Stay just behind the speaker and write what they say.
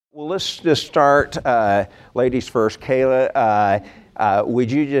let's just start, ladies first. Kayla,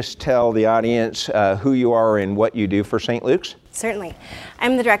 would you just tell the audience who you are and what you do for St. Luke's? Certainly.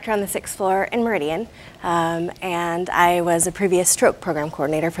 I'm the director on the 6th floor in Meridian, and I was a previous stroke program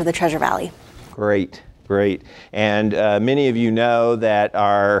coordinator for the Treasure Valley. Great, great. And many of you know that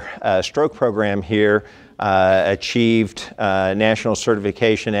our stroke program here achieved national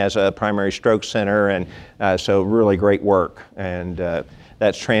certification as a primary stroke center, and so really great work. And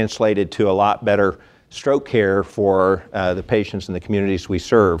that's translated to a lot better stroke care for the patients and the communities we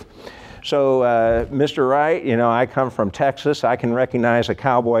serve. So, Mr. Wright, you know, I come from Texas. I can recognize a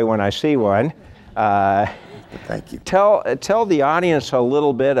cowboy when I see one. Thank you. Tell the audience a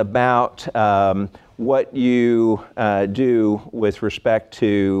little bit about what you do with respect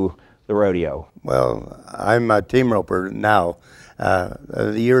to the rodeo. Well, I'm a team roper now.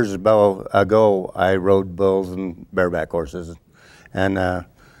 Years ago, I rode bulls and bareback horses, and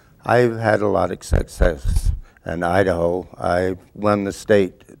I've had a lot of success in Idaho. I won the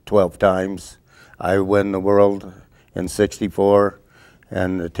state 12 times. I won the world in '64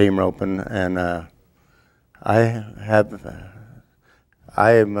 and the team roping, and I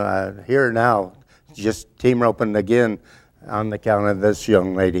am here now just team roping again on the count of this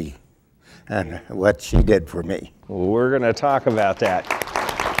young lady and what she did for me. Well, we're going to talk about that.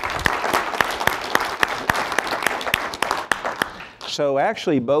 So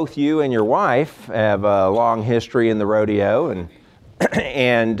actually, both you and your wife have a long history in the rodeo,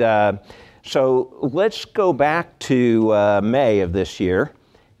 and so let's go back to May of this year,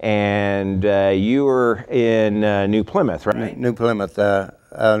 and you were in New Plymouth, right? New Plymouth.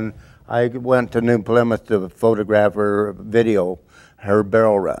 I went to New Plymouth to photograph her video, her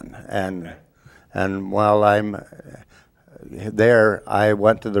barrel run, and while I'm there, I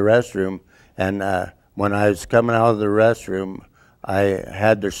went to the restroom, and when I was coming out of the restroom, I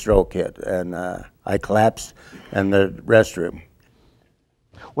had the stroke hit, and I collapsed in the restroom.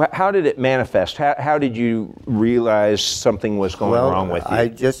 Well, how did it manifest? How did you realize something was going wrong with you? I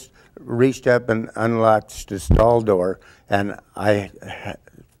just reached up and unlocked the stall door, and I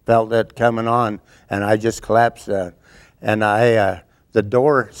felt it coming on, and I just collapsed. And the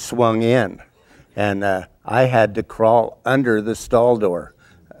door swung in, and I had to crawl under the stall door,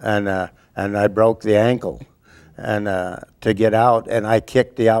 and I broke the ankle. And to get out, and I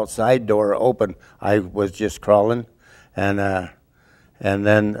kicked the outside door open. I was just crawling, and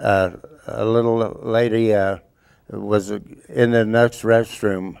then a little lady was in the next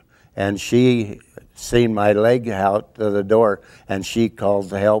restroom, and she seen my leg out of the door, and she called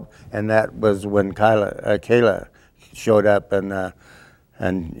to help, and that was when Kayla showed up,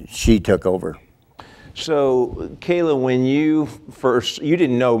 and she took over. So, Kayla, when you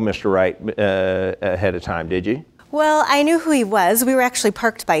didn't know Mr. Wright ahead of time, did you? Well, I knew who he was. We were actually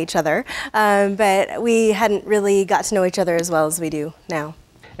parked by each other, but we hadn't really got to know each other as well as we do now.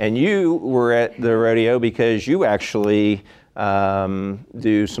 And you were at the rodeo because you actually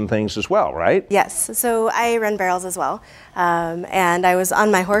do some things as well, right? Yes, so I run barrels as well, and I was on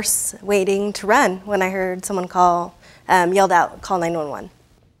my horse waiting to run when I heard someone yelled out, "Call 911."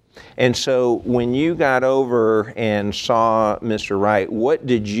 And so when you got over and saw Mr. Wright, what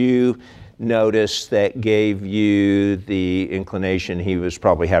did you notice that gave you the inclination he was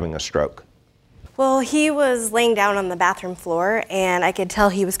probably having a stroke? Well, he was laying down on the bathroom floor, and I could tell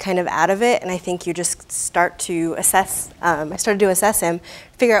he was kind of out of it, and I think you just start to assess, I started to assess him,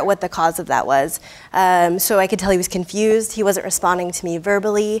 figure out what the cause of that was. So I could tell he was confused. He wasn't responding to me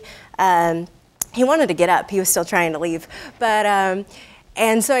verbally. He wanted to get up. He was still trying to leave.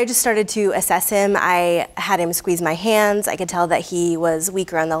 And so I just started to assess him. I had him squeeze my hands. I could tell that he was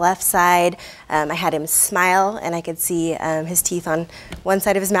weaker on the left side. I had him smile, and I could see his teeth on one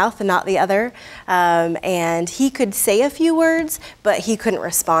side of his mouth and not the other. And he could say a few words, but he couldn't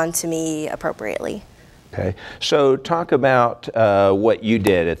respond to me appropriately. Okay, so talk about what you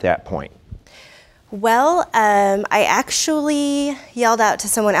did at that point. Well, I actually yelled out to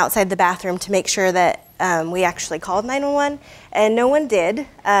someone outside the bathroom to make sure that we actually called 911, and no one did.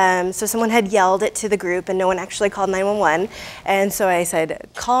 So someone had yelled it to the group, and no one actually called 911. And so I said,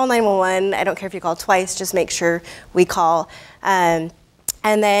 call 911. I don't care if you call twice, just make sure we call.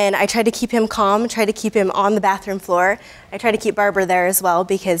 And then I tried to keep him calm, tried to keep him on the bathroom floor. I tried to keep Barbara there as well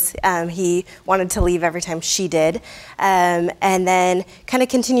because he wanted to leave every time she did. And then kind of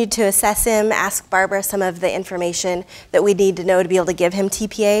continued to assess him, ask Barbara some of the information that we need to know to be able to give him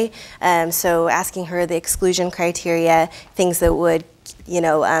TPA. So asking her the exclusion criteria, things that would,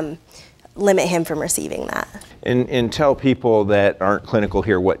 limit him from receiving that. And tell people that aren't clinical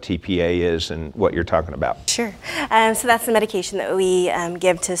here what TPA is and what you're talking about. Sure. So that's the medication that we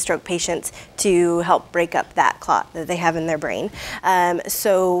give to stroke patients to help break up that clot that they have in their brain.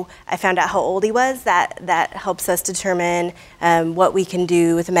 So I found out how old he was. That helps us determine what we can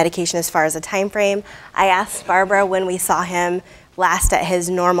do with the medication as far as a time frame. I asked Barbara when we saw him last at his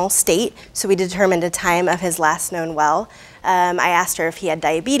normal state, so we determined a time of his last known well. I asked her if he had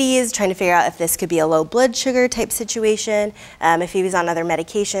diabetes, trying to figure out if this could be a low blood sugar type situation, if he was on other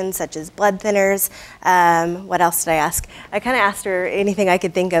medications such as blood thinners. What else did I ask? I kind of asked her anything I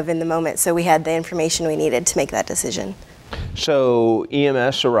could think of in the moment, so we had the information we needed to make that decision. So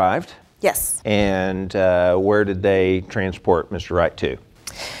EMS arrived? Yes. And where did they transport Mr. Wright to?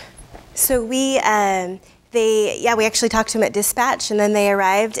 So we actually talked to him at dispatch, and then they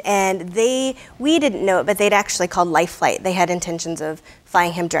arrived, and we didn't know it, but they'd actually called Life Flight. They had intentions of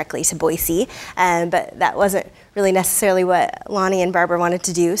flying him directly to Boise, but that wasn't really necessarily what Lonnie and Barbara wanted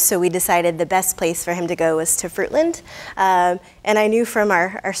to do, so we decided the best place for him to go was to Fruitland. And I knew from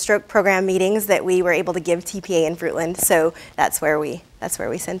our stroke program meetings that we were able to give TPA in Fruitland, so that's where we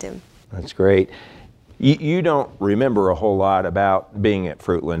sent him. That's great. You don't remember a whole lot about being at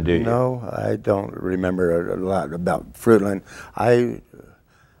Fruitland, do you? No, I don't remember a lot about Fruitland. I'm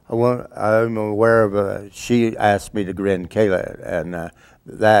aware of, she asked me to grin Kayla, and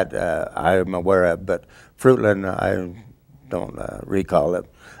that I'm aware of, but Fruitland, I don't recall it.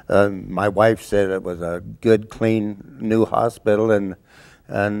 My wife said it was a good, clean, new hospital,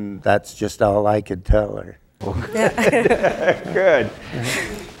 and that's just all I could tell her. Good.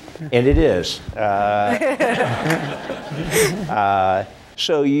 And it is.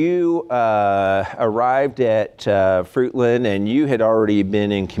 So you arrived at Fruitland, and you had already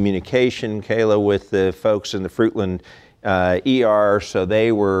been in communication, Kayla, with the folks in the Fruitland ER, so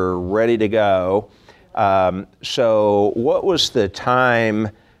they were ready to go. So what was the time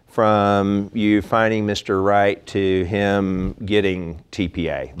from you finding Mr. Wright to him getting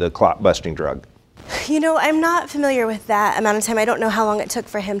TPA, the clot-busting drug? You know, I'm not familiar with that amount of time. I don't know how long it took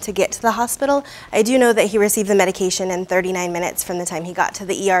for him to get to the hospital. I do know that he received the medication in 39 minutes from the time he got to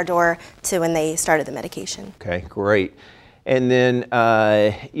the ER door to when they started the medication. Okay, great. And then,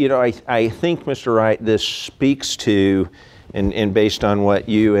 you know, I think, Mr. Wright, this speaks to, and based on what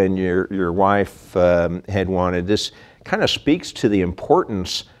you and your wife had wanted, this kind of speaks to the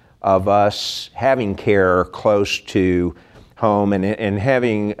importance of us having care close to home and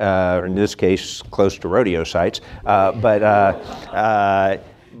having, in this case, close to rodeo sites, but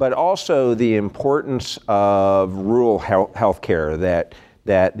also the importance of rural health care,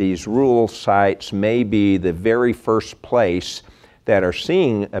 that these rural sites may be the very first place that are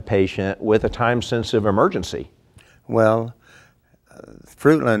seeing a patient with a time-sensitive emergency. Well,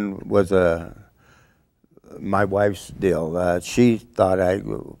 Fruitland was my wife's deal. She thought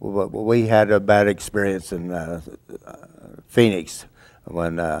we had a bad experience in Phoenix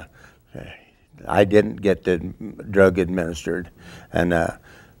when I didn't get the drug administered, and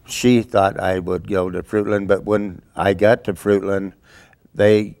she thought I would go to Fruitland, but when I got to Fruitland,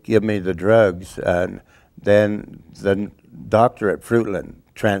 they give me the drugs, and then the doctor at Fruitland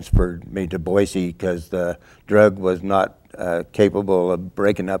transferred me to Boise because the drug was not capable of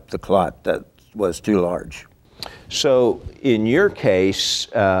breaking up the clot that was too large. So in your case,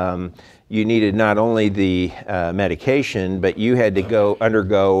 you needed not only the medication, but you had to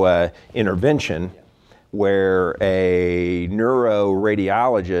undergo intervention where a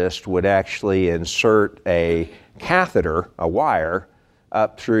neuroradiologist would actually insert a catheter, a wire,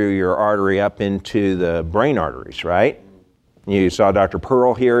 up through your artery up into the brain arteries, right? You saw Dr.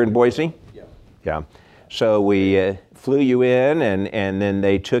 Pearl here in Boise? Yeah. Yeah. So we flew you in, and then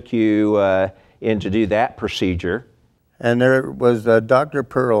they took you in to do that procedure. And there was Dr.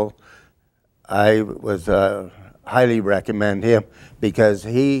 Pearl. I was highly recommend him because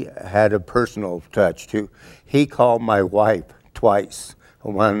he had a personal touch too. He called my wife twice.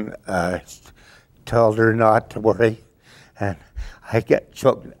 One told her not to worry, and I got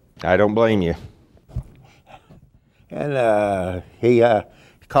choked. I don't blame you. And he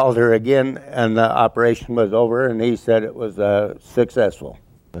called her again, and the operation was over, and he said it was successful.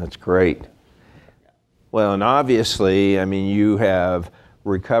 That's great. Well, and obviously, I mean, you have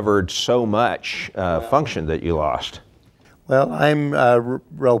recovered so much function that you lost. Well, I'm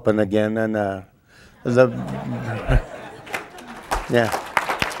roping again, and the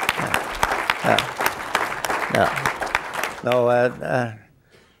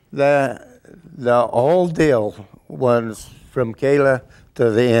whole deal was from Kayla to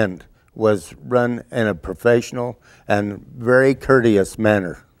the end was run in a professional and very courteous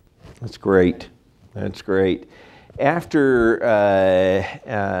manner. That's great. That's great. After,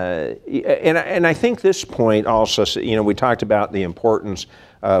 and I think this point also, you know, we talked about the importance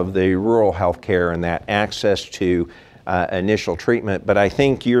of the rural health care and that access to initial treatment, but I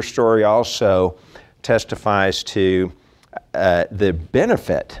think your story also testifies to the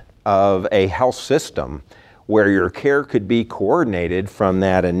benefit of a health system where your care could be coordinated from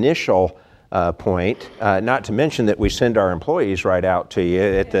that initial point, not to mention that we send our employees right out to you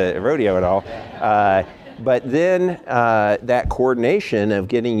at the rodeo and all. But then that coordination of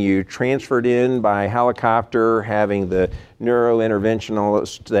getting you transferred in by helicopter, having the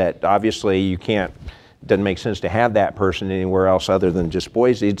neurointerventionalist that obviously you can't, doesn't make sense to have that person anywhere else other than just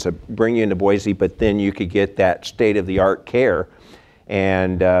Boise, to bring you into Boise, but then you could get that state-of-the-art care.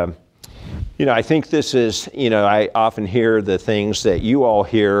 And you know, I think this is, you know, I often hear the things that you all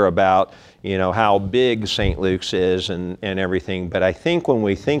hear about, you know, how big St. Luke's is and everything, but I think when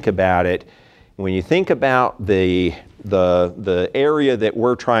we think about it, when you think about the area that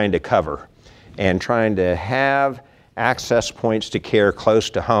we're trying to cover and trying to have access points to care close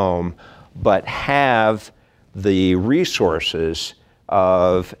to home, but have the resources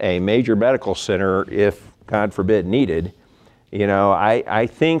of a major medical center if, God forbid, needed, you know, I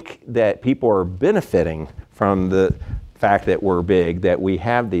think that people are benefiting from the fact that we're big, that we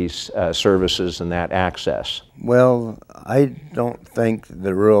have these services and that access. Well, I don't think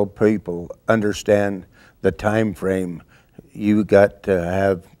the rural people understand the time frame you got to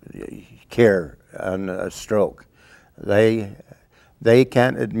have care on a stroke. They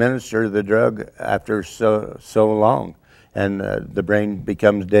can't administer the drug after so long, and the brain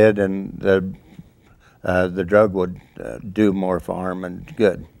becomes dead, and the drug would do more harm than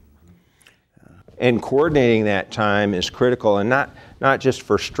good. And coordinating that time is critical, and not just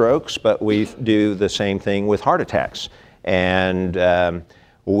for strokes, but we do the same thing with heart attacks. And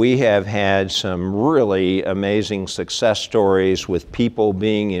we have had some really amazing success stories with people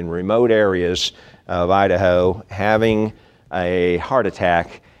being in remote areas of Idaho, having a heart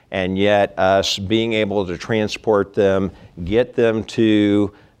attack, and yet us being able to transport them, get them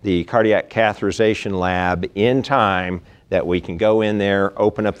to the cardiac catheterization lab in time that we can go in there,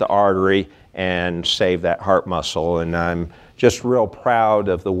 open up the artery, and save that heart muscle. And I'm just real proud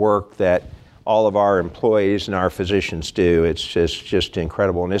of the work that all of our employees and our physicians do. It's just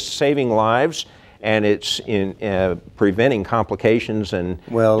incredible. And it's saving lives, and it's in preventing complications and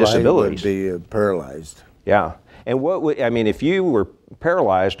disabilities. Well, I would be paralyzed. Yeah. And what would, I mean, if you were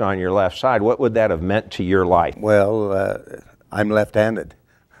paralyzed on your left side, what would that have meant to your life? Well, I'm left-handed.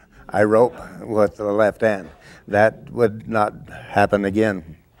 I rope with the left hand. That would not happen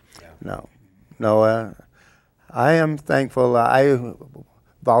again. No. No, I am thankful. I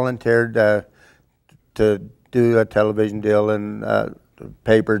volunteered to do a television deal and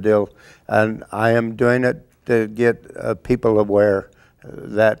paper deal, and I am doing it to get people aware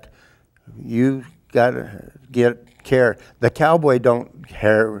that you got to get care. The cowboy don't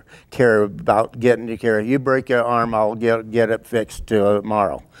care about getting your care. You break your arm, I'll get it fixed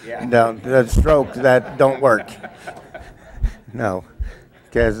tomorrow. Yeah. Now, the stroke, that don't work. No,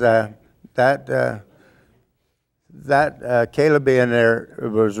 because that Kayla being there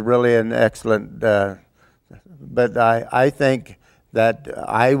was really an excellent, but I think that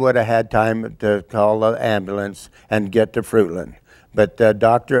I would have had time to call the ambulance and get to Fruitland. But the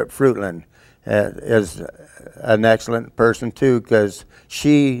doctor at Fruitland is an excellent person too, because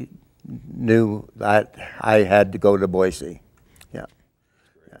she knew that I had to go to Boise. Yeah.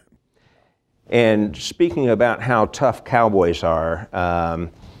 And speaking about how tough cowboys are,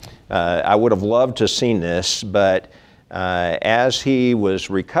 I would have loved to have seen this, but as he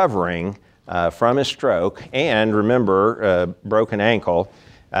was recovering from his stroke, and remember, broken ankle,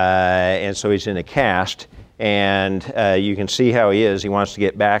 and so he's in a cast, and you can see how he is. He wants to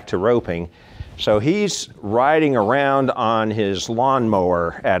get back to roping. So he's riding around on his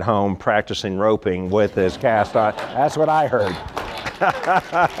lawnmower at home practicing roping with his cast on. That's what I heard.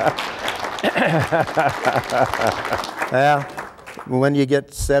 Well, when you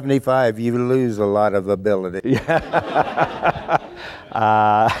get 75, you lose a lot of ability.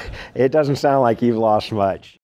 It doesn't sound like you've lost much.